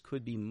 I mean, this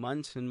could be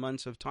months and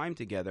months of time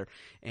together,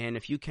 and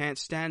if you can't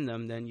stand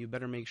them, then you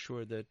better make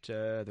sure that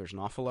there's an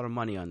awful lot of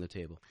money on the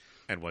table.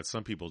 And what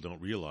some people don't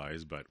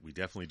realize, but we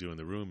definitely do in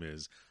the room,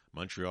 is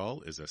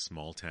Montreal is a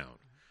small town.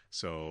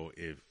 So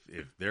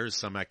if there's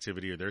some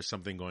activity or there's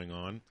something going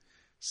on,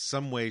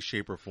 some way,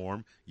 shape, or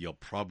form, you'll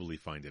probably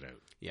find it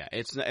out. Yeah,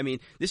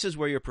 this is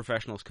where your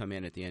professionals come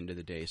in at the end of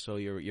the day. So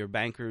your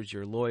bankers,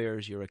 your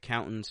lawyers, your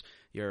accountants,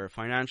 your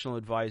financial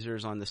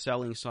advisors on the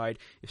selling side.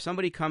 If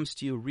somebody comes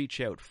to you, reach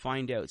out,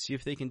 find out, see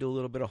if they can do a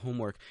little bit of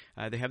homework.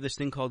 They have this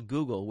thing called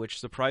Google, which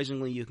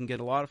surprisingly you can get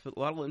a lot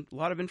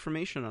of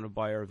information on a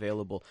buyer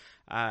available.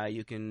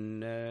 You can,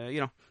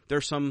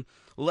 there's some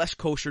less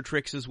kosher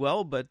tricks as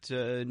well, but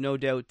no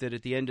doubt that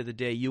at the end of the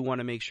day, you want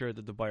to make sure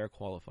that the buyer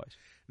qualifies.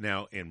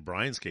 Now, in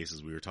Brian's case,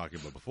 as we were talking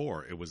about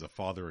before, it was a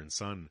father and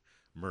son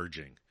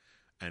merging.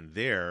 And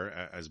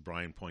there, as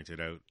Brian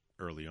pointed out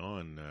early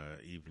on,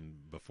 even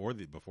before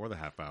the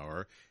half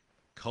hour,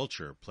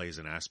 culture plays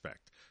an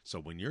aspect. So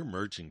when you're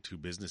merging two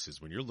businesses,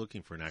 when you're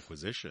looking for an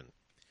acquisition,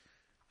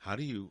 how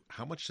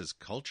much does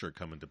culture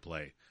come into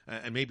play?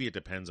 And maybe it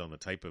depends on the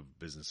type of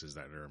businesses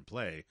that are in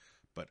play,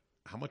 but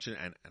how much,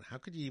 and how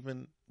could you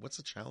even, what's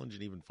the challenge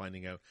in even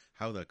finding out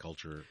how that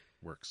culture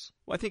works?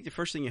 Well, I think the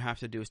first thing you have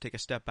to do is take a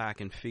step back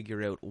and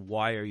figure out,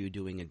 why are you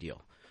doing a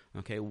deal?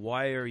 Okay,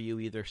 why are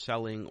you either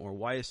selling, or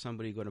why is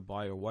somebody going to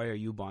buy, or why are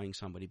you buying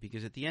somebody?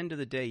 Because at the end of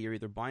the day, you're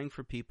either buying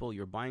for people,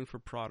 you're buying for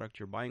product,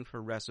 you're buying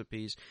for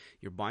recipes,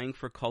 you're buying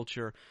for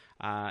culture.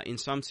 In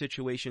some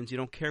situations, you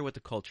don't care what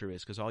the culture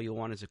is, because all you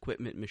want is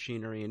equipment,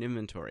 machinery, and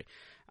inventory.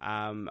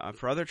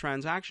 For other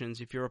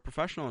transactions, if you're a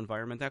professional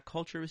environment, that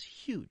culture is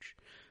huge.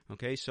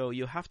 Okay, so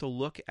you have to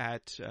look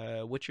at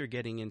what you're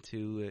getting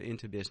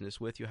into business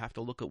with. You have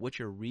to look at what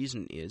your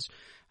reason is,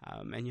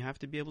 and you have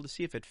to be able to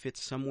see if it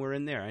fits somewhere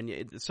in there.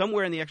 And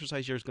somewhere in the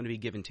exercise here is going to be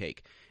give and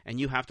take, and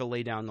you have to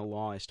lay down the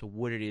law as to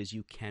what it is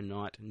you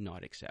cannot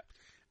not accept.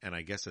 And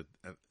I guess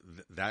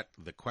that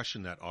the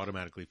question that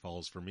automatically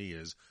falls for me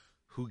is,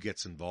 who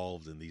gets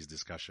involved in these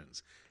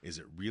discussions? Is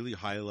it really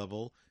high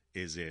level?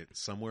 Is it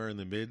somewhere in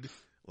the mid?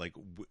 Like,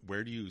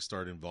 where do you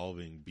start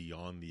involving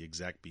beyond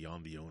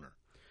the owner?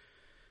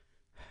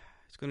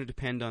 It's going to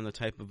depend on the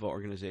type of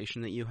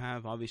organization that you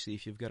have. Obviously,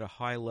 if you've got a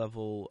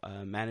high-level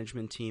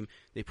management team,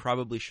 they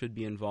probably should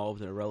be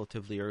involved at a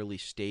relatively early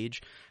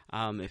stage.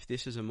 If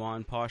this is a ma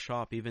and pa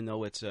shop, even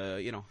though it's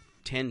a $10,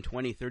 $20,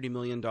 $30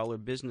 million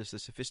business, the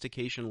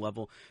sophistication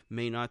level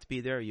may not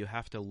be there. You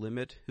have to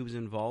limit who's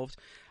involved.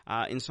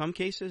 In some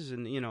cases,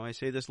 and I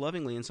say this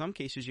lovingly, in some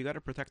cases you got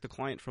to protect the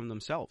client from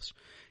themselves,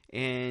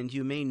 and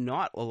you may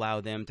not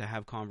allow them to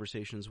have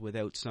conversations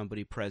without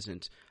somebody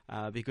present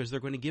because they're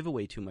going to give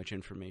away too much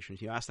information.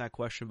 You asked that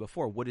question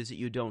before. What is it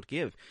you don't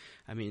give?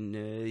 I mean,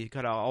 you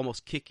got to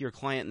almost kick your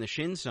client in the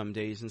shin some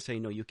days and say,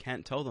 no, you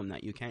can't tell them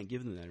that. You can't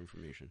give them that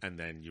information. And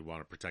then you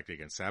want to protect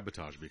against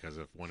sabotage, because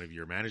if one of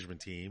your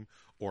management team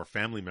or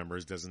family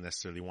members doesn't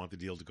necessarily want the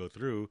deal to go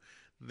through,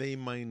 they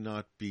might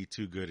not be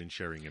too good in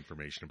sharing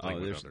information and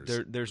playing with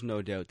others. There's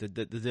no doubt that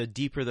the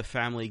deeper the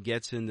family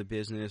gets in the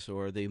business,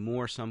 or the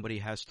more somebody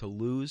has to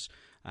lose,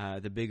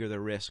 the bigger the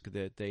risk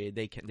that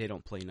they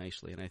don't play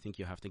nicely. And I think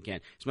you have to, again,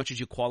 as much as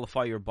you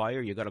qualify your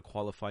buyer, you got to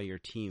qualify your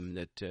team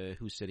that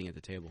who's sitting at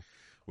the table.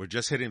 We're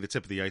just hitting the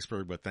tip of the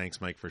iceberg, but thanks,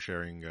 Mike, for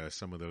sharing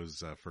some of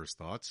those first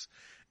thoughts.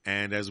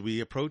 And as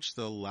we approach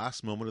the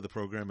last moment of the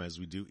program, as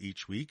we do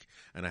each week,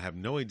 and I have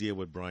no idea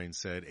what Brian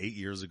said 8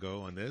 years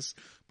ago on this,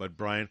 but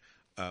Brian,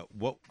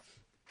 what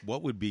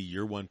would be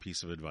your one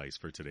piece of advice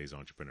for today's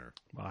entrepreneur?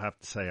 Well, I have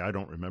to say I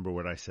don't remember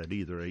what I said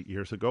either 8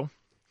 years ago.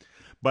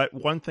 But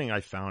one thing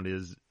I found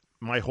is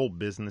my whole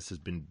business has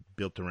been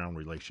built around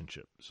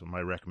relationships. So my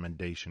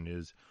recommendation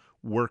is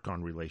work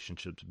on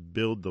relationships,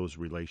 build those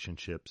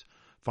relationships,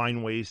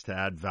 find ways to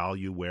add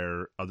value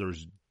where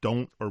others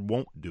don't or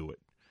won't do it.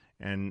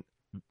 And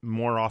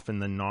more often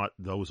than not,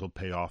 those will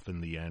pay off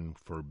in the end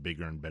for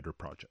bigger and better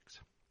projects.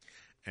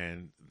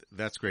 And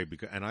that's great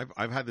and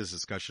I've had this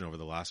discussion over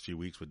the last few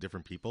weeks with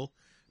different people.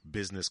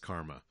 Business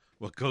karma.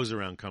 What goes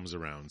around comes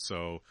around.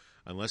 So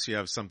unless you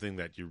have something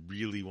that you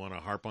really want to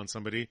harp on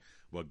somebody,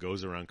 what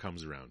goes around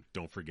comes around.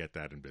 Don't forget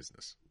that in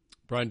business.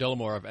 Bryan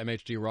Dollimore of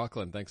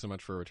MHD-Rockland, thanks so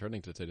much for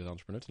returning to Today's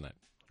Entrepreneur tonight.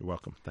 You're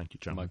welcome. Thank you,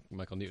 John.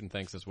 Michael Newton,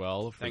 thanks as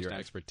well for your Dan.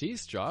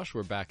 expertise. Josh,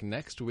 we're back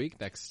next week,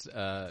 next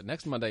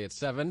Monday at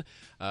 7,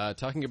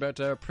 talking about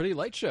pretty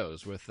light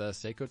shows with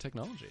Seiko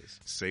Technologies.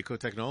 Seiko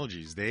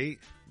Technologies.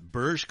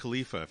 Burj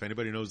Khalifa, if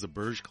anybody knows the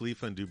Burj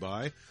Khalifa in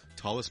Dubai,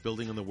 tallest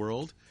building in the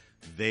world,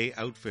 they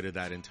outfitted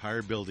that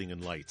entire building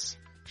in lights.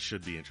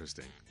 Should be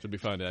interesting. Should be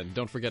fun. And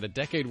don't forget a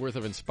decade worth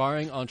of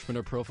inspiring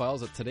entrepreneur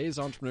profiles at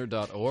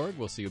today'sentrepreneur.org.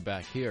 We'll see you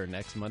back here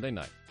next Monday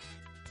night.